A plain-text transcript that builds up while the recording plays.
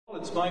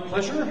it's my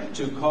pleasure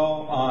to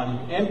call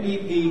on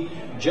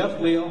MPP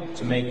Jeff Leal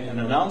to make an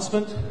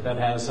announcement that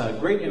has a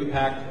great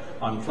impact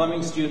on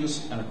Fleming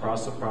students and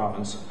across the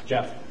province.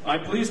 Jeff.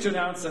 I'm pleased to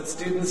announce that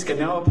students can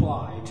now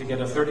apply to get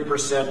a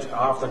 30%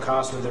 off the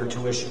cost of their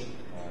tuition.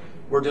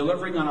 We're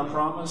delivering on a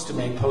promise to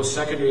make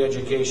post-secondary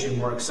education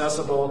more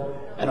accessible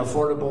and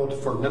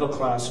affordable for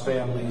middle-class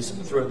families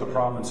throughout the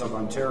province of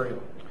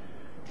Ontario.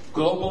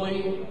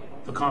 Globally,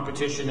 the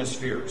competition is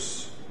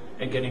fierce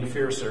and getting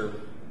fiercer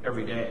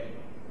every day.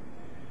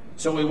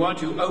 So we want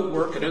to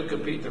outwork and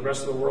outcompete the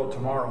rest of the world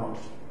tomorrow.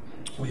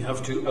 We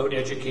have to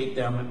out-educate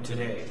them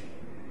today.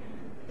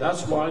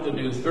 That's why the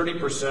new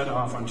 30%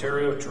 off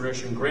Ontario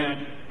tuition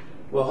grant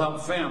will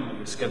help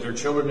families get their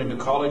children into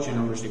college and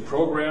university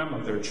program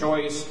of their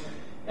choice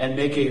and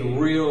make a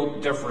real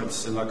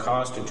difference in the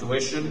cost of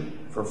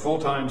tuition for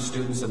full-time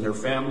students and their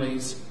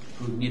families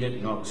who need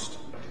it most.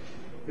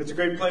 It's a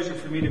great pleasure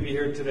for me to be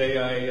here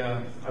today.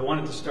 I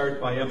wanted to start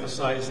by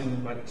emphasizing,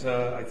 but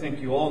I think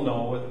you all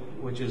know,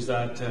 which is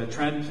that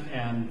Trent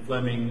and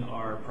Fleming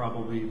are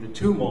probably the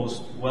two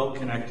most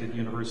well-connected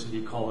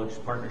university-college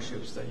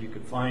partnerships that you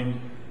could find,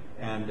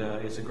 and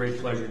it's a great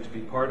pleasure to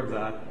be part of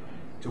that,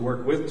 to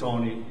work with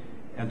Tony,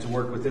 and to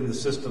work within the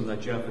system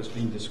that Jeff has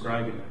been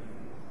describing.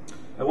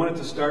 I wanted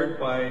to start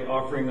by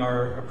offering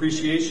our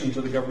appreciation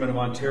to the Government of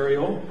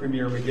Ontario,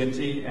 Premier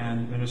McGuinty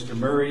and Minister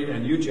Murray,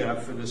 and you,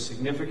 Jeff, for this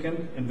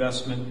significant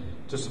investment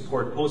to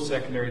support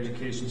post-secondary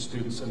education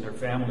students and their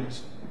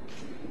families.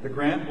 The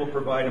grant will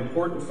provide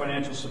important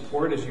financial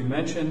support, as you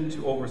mentioned,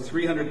 to over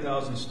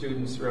 300,000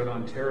 students throughout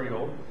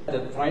Ontario.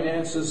 The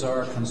finances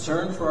are a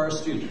concern for our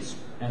students,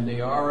 and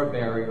they are a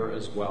barrier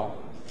as well.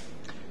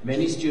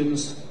 Many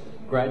students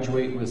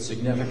graduate with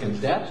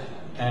significant debt,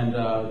 and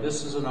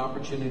this is an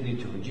opportunity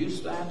to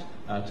reduce that,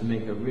 to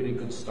make a really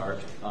good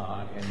start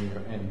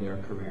in their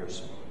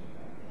careers.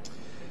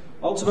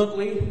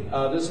 Ultimately,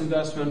 this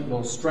investment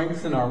will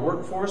strengthen our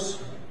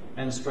workforce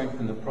and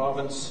strengthen the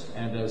province,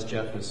 and as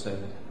Jeff has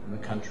said, the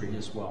country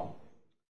as well.